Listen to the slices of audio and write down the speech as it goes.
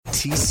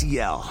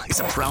TCL is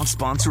a proud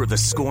sponsor of the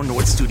SKOR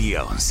North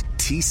Studios.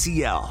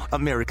 TCL,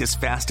 America's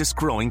fastest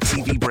growing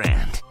TV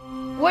brand.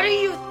 What are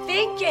you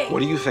thinking?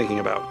 What are you thinking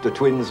about? The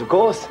twins, of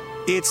course.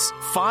 It's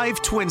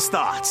 5 Twins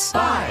Thoughts.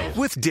 5.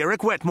 With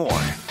Derek Wetmore.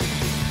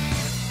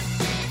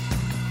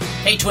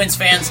 Hey Twins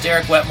fans,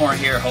 Derek Wetmore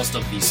here, host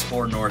of the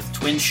SKOR North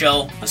Twin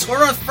Show. The SKOR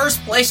North First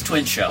Place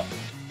Twin Show,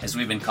 as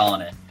we've been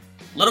calling it.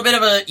 A little bit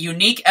of a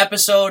unique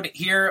episode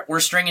here we're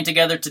stringing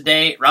together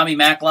today. Rami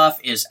Makloff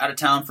is out of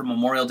town for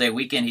Memorial Day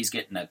weekend. He's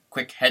getting a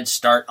quick head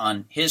start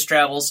on his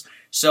travels.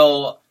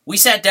 So we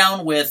sat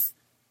down with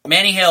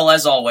Manny Hill,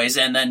 as always,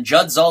 and then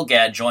Judd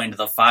Zulgad joined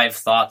the 5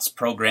 Thoughts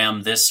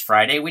program this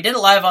Friday. We did it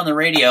live on the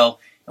radio,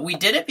 and we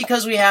did it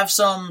because we have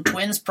some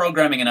Twins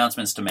programming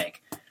announcements to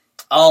make.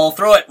 I'll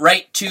throw it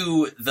right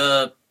to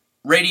the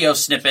radio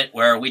snippet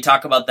where we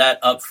talk about that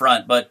up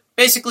front, but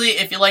basically,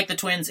 if you like the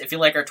Twins, if you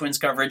like our Twins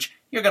coverage,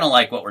 you're going to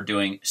like what we're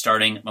doing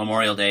starting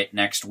Memorial Day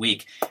next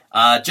week.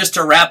 Just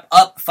to wrap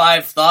up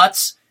 5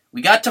 Thoughts,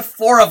 we got to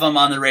 4 of them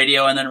on the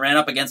radio and then ran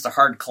up against a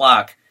hard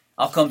clock.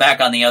 I'll come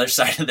back on the other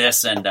side of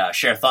this and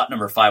share thought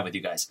number 5 with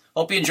you guys.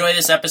 Hope you enjoy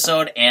this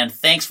episode, and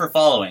thanks for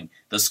following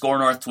the SKOR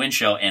North Twin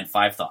Show and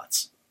 5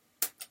 Thoughts.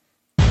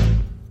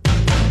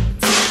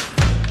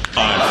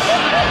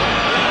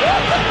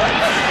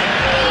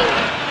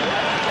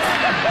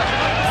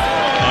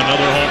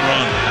 Another home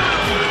run.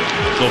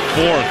 The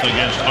 4th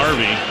against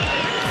Harvey.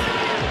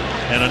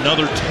 And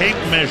another tape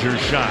measure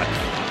shot.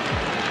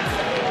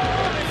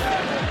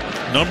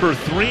 Number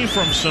 3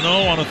 from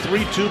Sano on a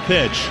 3-2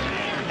 pitch.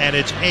 And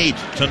it's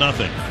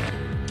 8-0.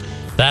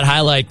 That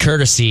highlight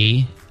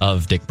courtesy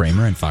of Dick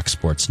Bramer and Fox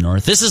Sports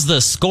North. This is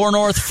the SKOR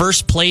North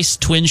First Place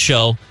Twin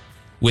Show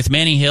with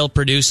Manny Hill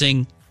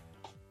producing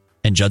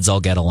and Judd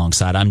Zulgad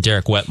alongside. I'm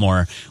Derek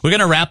Wetmore. We're going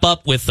to wrap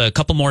up with a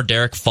couple more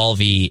Derek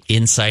Falvey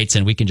insights,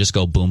 and we can just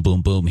go boom,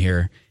 boom, boom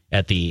here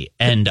at the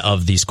end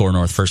of the SKOR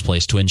North First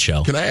Place Twin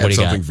Show. Can I add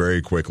something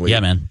very quickly?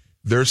 Yeah, man.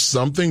 There's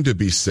something to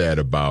be said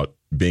about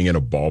being in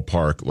a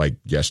ballpark like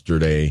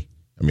yesterday.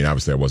 I mean,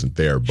 obviously I wasn't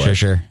there, but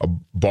sure. A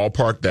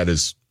ballpark that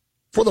is,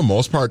 for the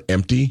most part,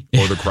 empty,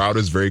 or the crowd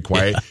is very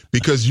quiet,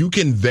 because you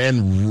can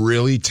then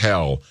really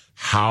tell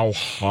how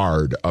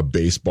hard a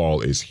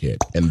baseball is hit.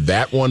 And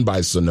that one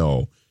by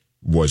Sano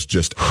was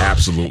just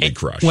absolutely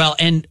crushed. Well,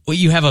 and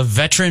you have a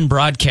veteran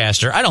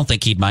broadcaster. I don't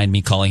think he'd mind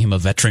me calling him a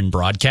veteran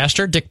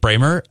broadcaster. Dick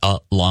Bramer, a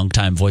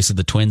longtime voice of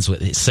the Twins,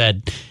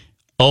 said,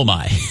 "Oh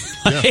my!"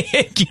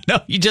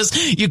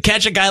 You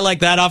catch a guy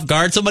like that off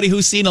guard. Somebody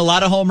who's seen a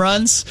lot of home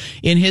runs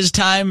in his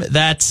time.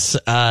 That's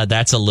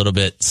a little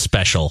bit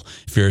special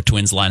if you're a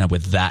Twins lineup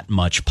with that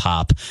much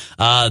pop.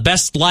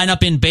 Best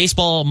lineup in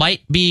baseball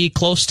might be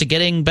close to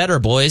getting better,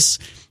 boys.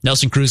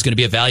 Nelson Cruz going to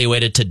be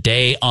evaluated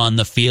today on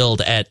the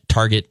field at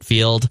Target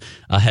Field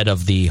ahead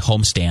of the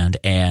homestand,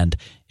 and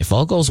if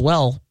all goes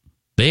well,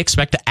 they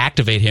expect to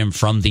activate him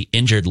from the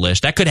injured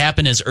list. That could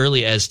happen as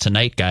early as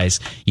tonight, guys.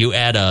 You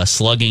add a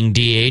slugging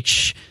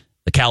DH,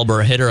 the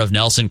caliber hitter of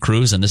Nelson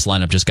Cruz, and this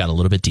lineup just got a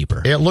little bit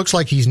deeper. It looks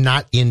like he's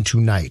not in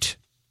tonight,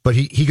 but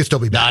he could still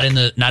be back.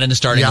 Not in the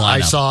starting lineup.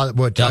 I saw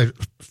what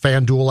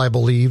FanDuel, I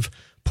believe,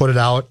 put it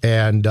out.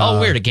 And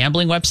weird. A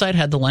gambling website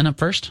had the lineup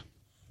first?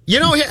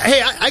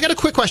 Hey, I got a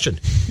quick question.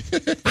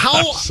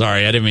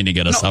 Sorry, I didn't mean to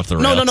get us off the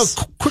rails.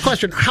 No. Quick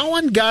question. How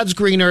on God's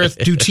green earth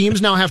do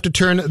teams now have to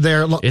turn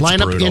their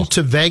lineup brutal.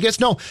 into Vegas?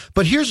 No,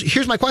 but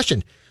here's my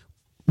question.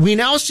 We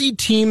now see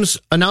teams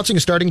announcing a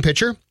starting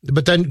pitcher,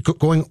 but then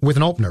going with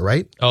an opener,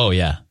 right? Oh,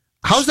 yeah.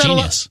 How's that allowed?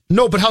 Genius.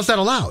 No, but how's that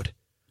allowed?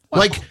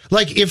 Wow.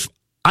 Like if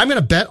I'm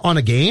going to bet on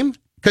a game,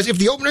 because if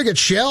the opener gets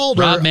shelled,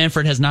 Rob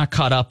Manfred has not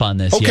caught up on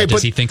this yet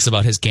as he thinks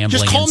about his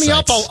gambling just call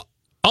insights. me up.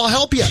 I'll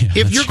help you. Yeah,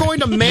 if you're going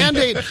to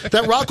mandate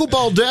that Rocco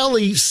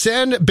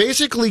Baldelli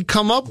basically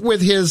come up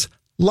with his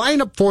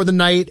lineup for the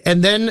night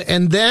and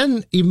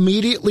then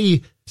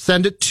immediately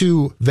send it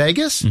to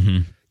Vegas,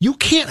 you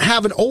can't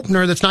have an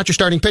opener that's not your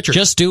starting pitcher.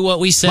 Just do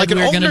what we said we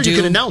were going to do. You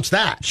can announce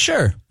that.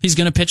 Sure. He's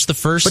going to pitch the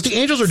first but the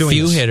Angels are doing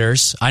few this.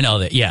 hitters. I know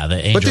that, yeah, the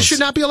Angels. But this should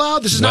not be allowed.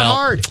 This is not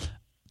hard.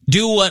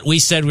 Do what we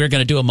said we were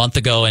going to do a month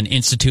ago and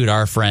institute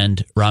our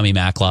friend Rami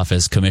Makloff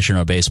as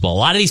commissioner of baseball. A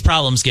lot of these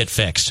problems get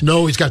fixed.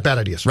 No, he's got bad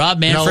ideas. Rob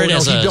Manfred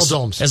as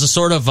a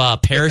sort of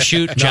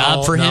parachute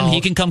job for him.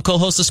 He can come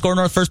co-host the SKOR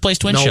North First Place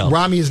Twin Show.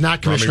 Rami is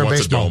not commissioner of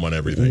baseball. A dome on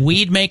everything.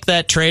 We'd make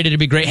that trade. It'd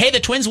be great. Hey,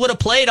 the Twins would have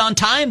played on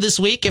time this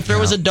week if there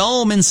was a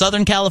dome in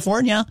Southern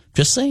California.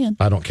 Just saying.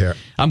 I don't care.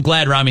 I'm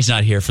glad Rami's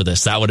not here for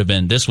this. This would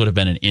have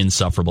been an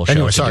insufferable show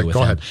to do with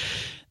him. Ahead.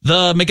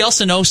 The Miguel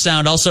Sano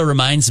sound also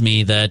reminds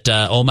me that,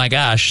 oh my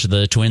gosh,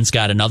 the Twins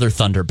got another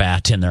Thunder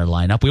bat in their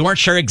lineup. We weren't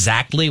sure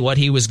exactly what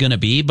he was going to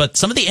be, but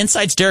some of the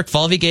insights Derek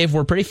Falvey gave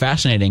were pretty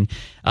fascinating.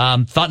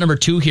 Thought number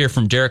 2 here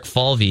from Derek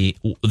Falvey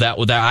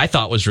that I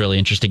thought was really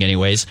interesting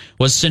anyways,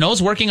 was Sano's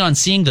working on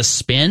seeing the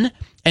spin,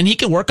 and he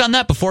can work on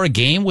that before a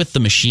game with the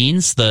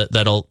machines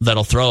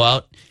that'll throw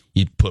out.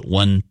 You put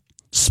one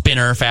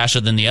spinner faster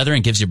than the other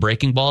and gives you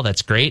breaking ball.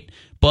 That's great.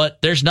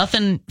 But there's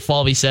nothing,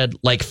 Falvey said,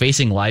 like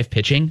facing live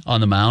pitching on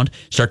the mound.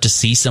 Start to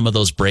see some of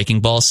those breaking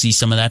balls, see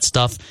some of that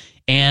stuff.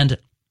 And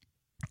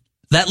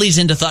that leads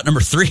into thought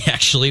number 3,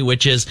 actually,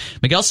 which is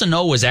Miguel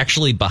Sano was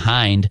actually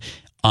behind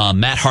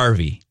Matt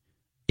Harvey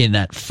in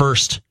that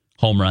first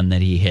home run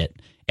that he hit.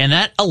 And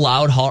that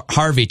allowed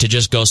Harvey to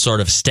just go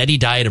sort of steady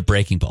diet of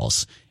breaking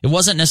balls. It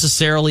wasn't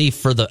necessarily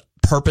for the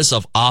purpose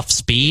of off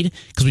speed,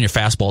 because when your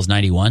fastball is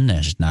 91,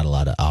 there's not a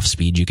lot of off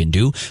speed you can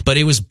do, but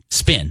it was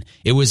spin.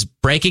 It was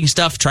breaking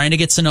stuff, trying to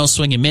get Sano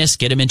swing and miss,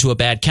 get him into a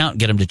bad count,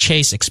 get him to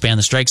chase, expand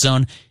the strike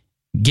zone,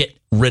 get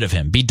rid of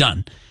him, be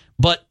done.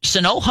 But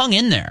Sano hung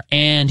in there,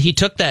 and he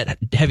took that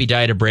heavy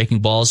diet of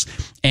breaking balls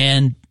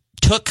and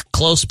took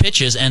close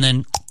pitches and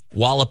then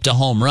walloped a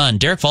home run.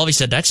 Derek Falvey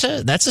said that's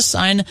a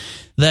sign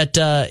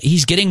that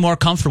he's getting more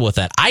comfortable with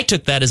that. I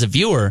took that as a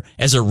viewer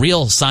as a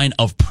real sign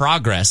of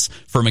progress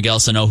for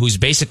Miguel Sano, who's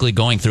basically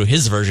going through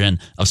his version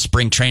of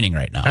spring training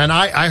right now. And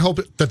I hope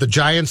that the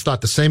Giants thought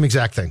the same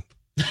exact thing.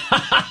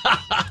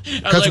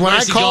 Because when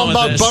I call them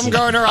about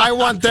Bumgarner, I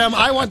want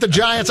the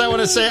Giants. I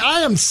want to say,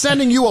 I am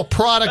sending you a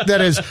product that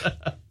is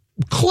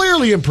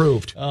clearly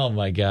improved. Oh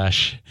my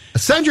gosh.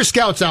 Send your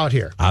scouts out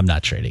here. I'm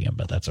not trading him,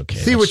 but that's okay.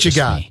 See what you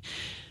got. Me.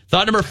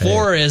 Thought number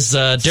 4 is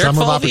Derek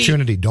Summer of Falvey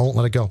opportunity. Don't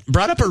let it go.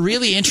 Brought up a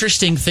really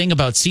interesting thing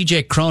about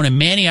CJ Cron. And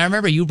Manny, I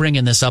remember you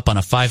bringing this up on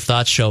a 5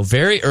 Thoughts show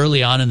very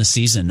early on in the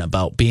season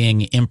about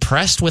being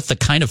impressed with the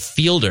kind of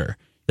fielder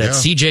that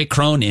CJ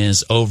Cron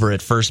is over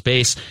at first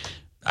base.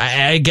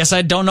 I guess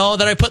I don't know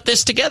that I put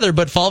this together,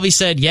 but Falvey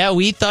said, yeah,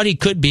 we thought he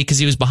could be because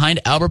he was behind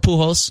Albert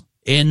Pujols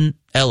in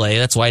L.A.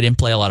 That's why he didn't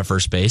play a lot of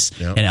first base.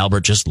 Yep. And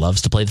Albert just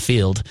loves to play the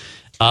field.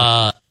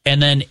 And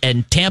then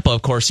in Tampa,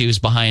 of course, he was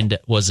behind,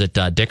 was it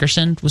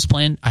Dickerson was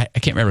playing? I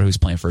can't remember who was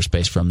playing first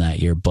base from that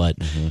year. But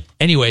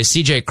anyways,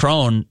 CJ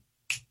Cron,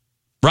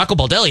 Rocco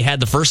Baldelli had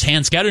the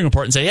first-hand scouting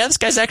report and said, yeah, this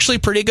guy's actually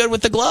pretty good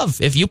with the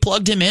glove. If you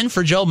plugged him in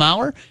for Joe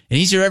Mauer and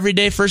he's your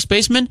everyday first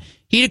baseman,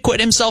 he'd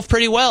acquit himself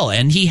pretty well,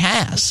 and he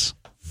has.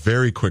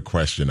 Very quick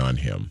question on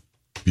him,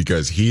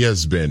 because he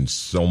has been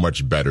so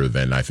much better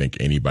than I think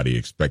anybody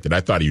expected.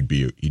 I thought he'd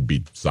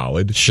be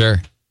solid.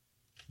 Sure.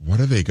 What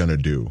are they going to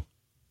do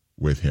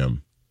with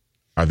him?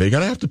 Are they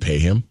going to have to pay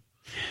him?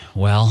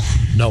 Well,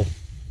 no.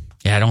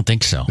 Yeah, I don't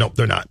think so. No,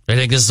 they're not. I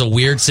think this is a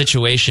weird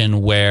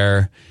situation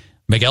where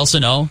Miguel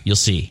Sano, you'll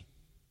see.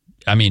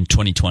 I mean,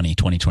 2020,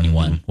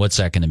 2021. What's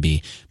that going to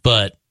be?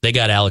 But they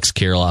got Alex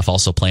Kirilloff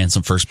also playing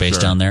some first base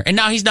down there. And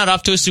now he's not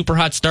off to a super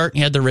hot start.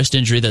 He had the wrist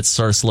injury that's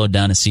sort of slowed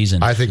down his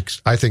season. I think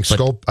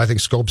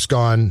Scope's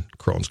gone,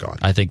 Cron's gone.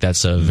 I think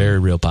that's a very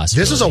real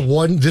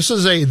possibility.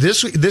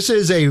 This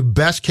is a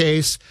best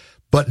case,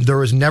 but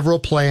there is never a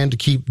plan to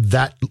keep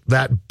that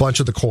bunch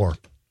of the core.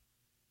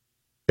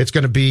 It's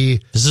going to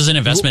be... This is an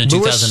investment in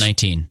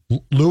 2019.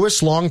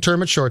 Lewis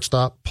long-term at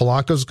shortstop.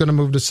 Polanco's going to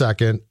move to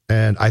second.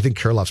 And I think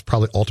Kirilloff's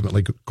probably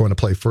ultimately going to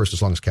play first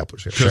as long as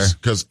Kepler's here.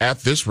 Because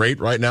at this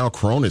rate right now,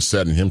 Cron is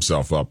setting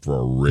himself up for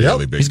a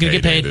really big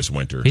payday this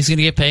winter. He's going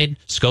to get paid.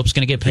 Scope's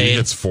going to get paid. He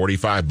hits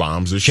 45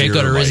 bombs this year.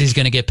 Jake Odorizzi's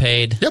going to get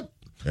paid. Yep.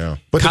 Yeah.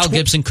 But Kyle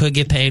Gibson could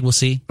get paid. We'll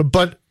see.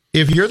 But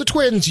if you're the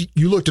Twins,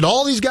 you looked at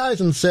all these guys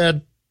and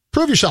said,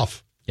 prove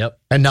yourself. Yep.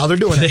 And now they're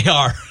doing it. They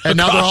are. And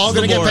now they're all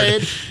going to get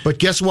paid. But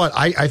guess what?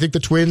 I think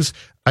the Twins,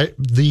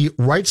 the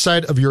right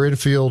side of your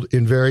infield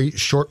in very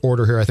short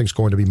order here, I think is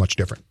going to be much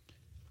different.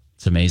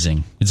 It's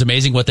amazing. It's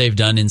amazing what they've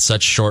done in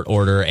such short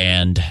order,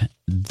 and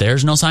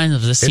there's no sign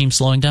of this team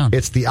slowing down.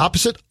 It's the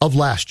opposite of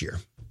last year.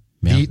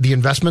 Yeah. The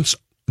investments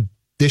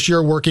this year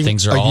are working.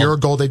 A year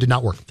ago, they did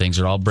not work. Things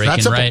are all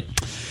breaking right.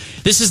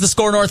 This is the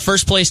SKOR North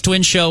First Place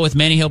Twin Show with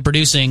Manny Hill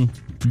producing.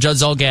 For Judd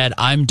Zolgad,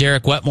 I'm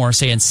Derek Wetmore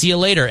saying see you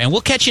later. And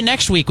we'll catch you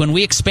next week when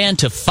we expand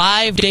to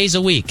 5 days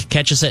a week.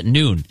 Catch us at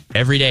noon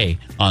every day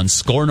on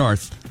SKOR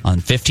North on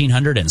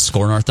 1500 and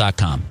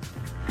SKORNorth.com.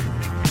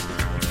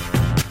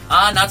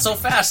 Not so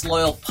fast,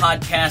 loyal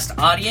podcast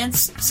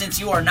audience. Since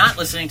you are not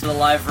listening to the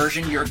live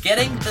version, you're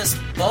getting this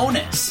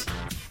bonus.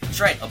 That's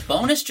right, a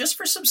bonus just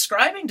for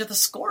subscribing to the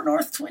SKOR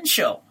North Twin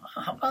Show.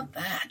 How about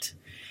that?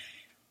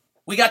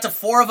 We got to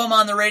 4 of them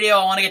on the radio.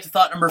 I want to get to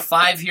thought number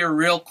 5 here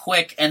real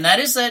quick, and that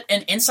is that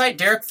an insight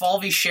Derek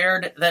Falvey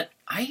shared that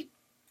I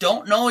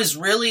don't know is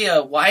really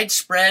a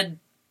widespread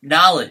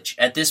knowledge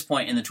at this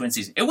point in the Twin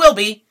season. It will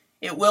be.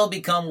 It will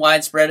become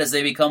widespread as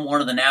they become one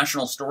of the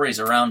national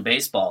stories around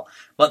baseball.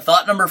 But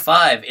thought number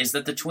 5 is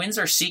that the Twins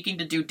are seeking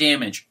to do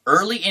damage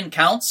early in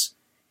counts,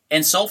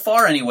 and so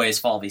far anyways,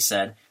 Falvey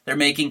said, they're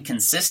making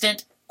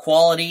consistent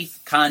quality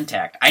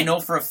contact. I know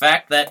for a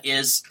fact that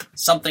is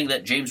something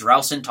that James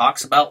Rowson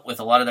talks about with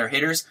a lot of their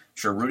hitters. I'm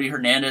sure Rudy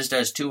Hernandez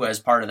does too as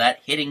part of that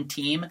hitting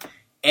team.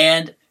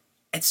 And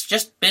it's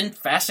just been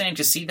fascinating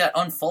to see that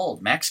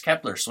unfold. Max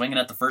Kepler swinging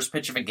at the first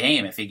pitch of a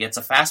game if he gets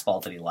a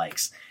fastball that he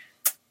likes.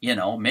 You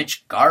know,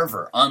 Mitch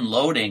Garver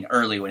unloading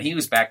early when he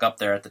was back up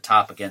there at the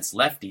top against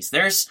lefties.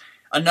 There's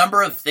a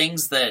number of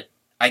things that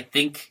I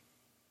think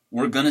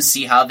we're going to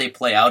see how they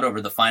play out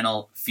over the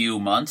final few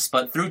months.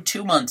 But through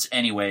 2 months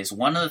anyways,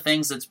 one of the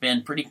things that's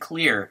been pretty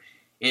clear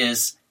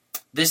is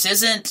this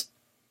isn't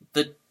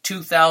the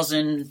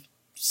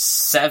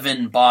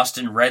 2007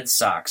 Boston Red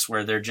Sox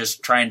where they're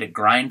just trying to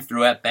grind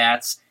through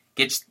at-bats,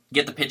 get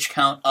the pitch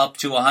count up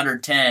to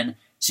 110,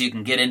 so you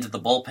can get into the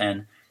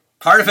bullpen.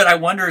 Part of it, I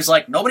wonder, is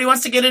like nobody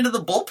wants to get into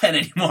the bullpen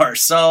anymore.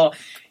 So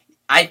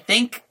I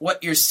think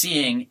what you're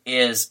seeing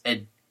is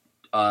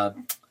a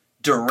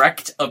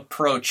direct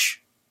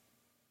approach,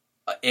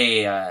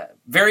 a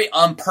very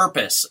on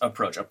purpose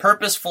approach, a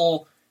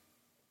purposeful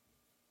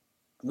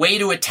way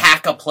to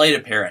attack a plate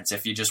appearance,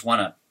 if you just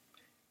want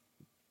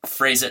to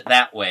phrase it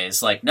that way.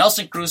 It's like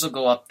Nelson Cruz will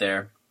go up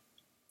there,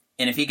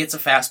 and if he gets a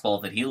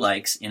fastball that he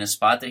likes in a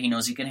spot that he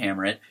knows he can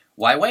hammer it,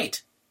 why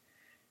wait?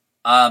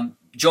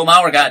 Joe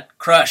Mauer got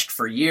crushed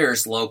for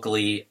years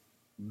locally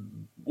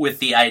with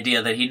the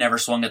idea that he never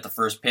swung at the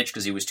first pitch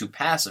because he was too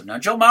passive. Now,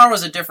 Joe Mauer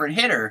was a different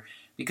hitter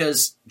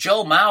because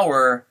Joe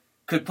Mauer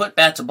could put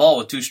bat to ball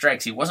with 2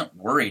 strikes. He wasn't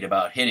worried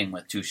about hitting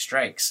with 2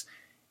 strikes.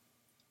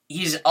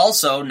 He's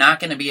also not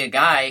going to be a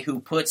guy who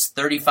puts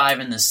 35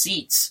 in the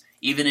seats,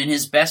 even in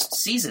his best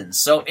seasons.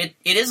 So it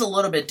is a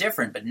little bit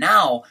different. But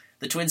now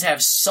the Twins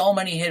have so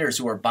many hitters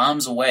who are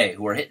bombs away,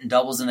 who are hitting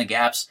doubles in the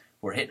gaps,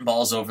 who are hitting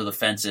balls over the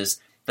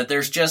fences, that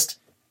there's just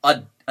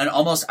an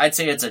almost, I'd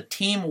say it's a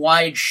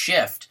team-wide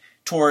shift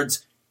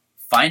towards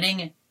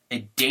finding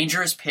a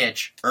dangerous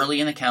pitch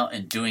early in the count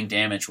and doing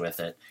damage with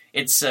it.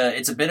 It's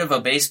a bit of a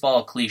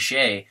baseball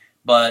cliche,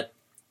 but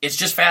it's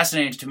just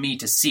fascinating to me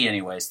to see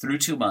anyways, through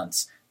 2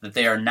 months, that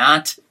they are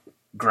not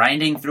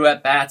grinding through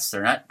at-bats,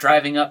 they're not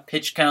driving up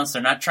pitch counts,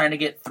 they're not trying to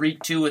get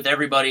 3-2 with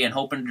everybody and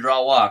hoping to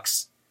draw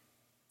walks.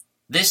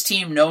 This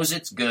team knows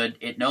it's good,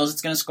 it knows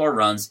it's going to score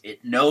runs,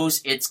 it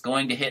knows it's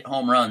going to hit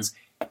home runs,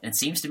 and it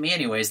seems to me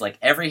anyways like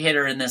every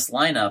hitter in this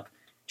lineup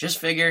just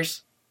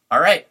figures, all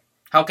right,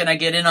 how can I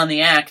get in on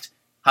the act?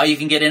 How you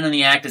can get in on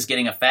the act is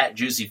getting a fat,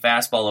 juicy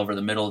fastball over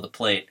the middle of the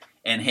plate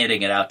and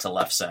hitting it out to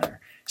left center.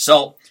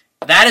 So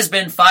that has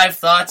been 5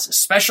 Thoughts,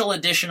 special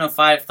edition of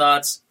 5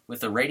 Thoughts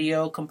with a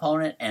radio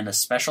component and a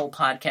special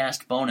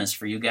podcast bonus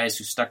for you guys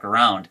who stuck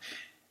around.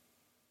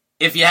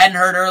 If you hadn't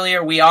heard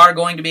earlier, we are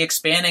going to be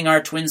expanding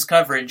our Twins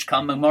coverage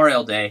come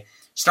Memorial Day.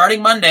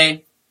 Starting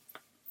Monday,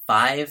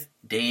 5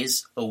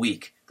 days a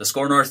week. The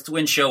SKOR North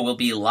Twins Show will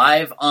be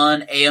live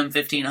on AM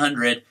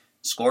 1500,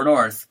 SKOR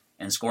North,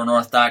 and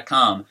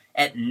SKORNorth.com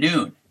at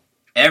noon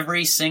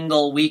every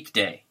single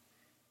weekday.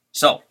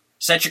 So,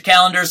 set your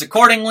calendars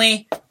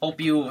accordingly.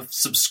 Hope you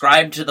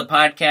subscribe to the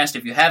podcast.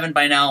 If you haven't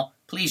by now,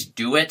 please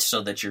do it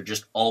so that you're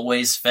just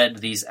always fed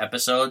these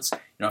episodes. You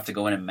don't have to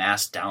go in and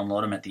mass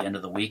download them at the end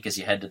of the week as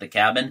you head to the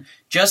cabin.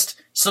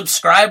 Just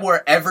subscribe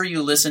wherever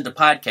you listen to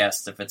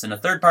podcasts. If it's in a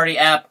third-party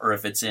app, or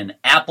if it's in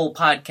Apple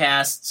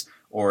Podcasts,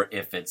 or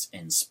if it's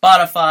in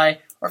Spotify,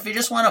 or if you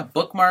just want to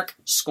bookmark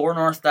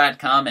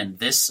SKORNorth.com and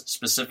this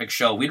specific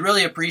show. We'd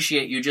really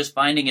appreciate you just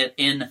finding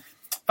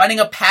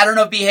a pattern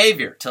of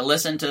behavior to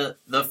listen to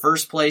the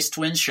First Place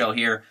Twins show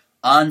here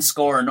on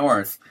SKOR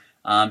North.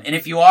 And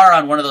if you are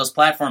on one of those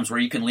platforms where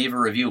you can leave a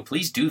review,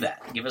 please do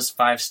that. Give us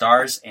 5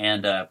 stars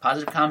and a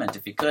positive comment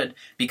if you could,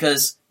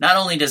 because not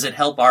only does it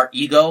help our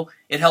ego,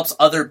 it helps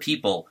other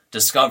people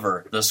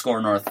discover the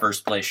SKOR North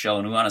First Place show,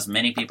 and we want as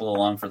many people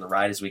along for the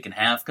ride as we can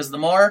have, because the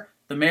more,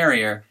 the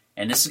merrier,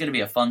 and this is going to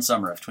be a fun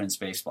summer of Twins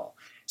baseball.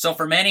 So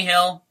for Manny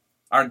Hill,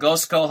 our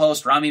ghost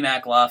co-host Rami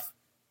Makloff,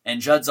 and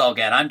Judd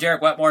Zolgad, I'm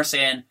Derek Wetmore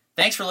saying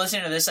thanks for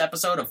listening to this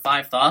episode of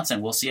 5 Thoughts,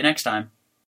 and we'll see you next time.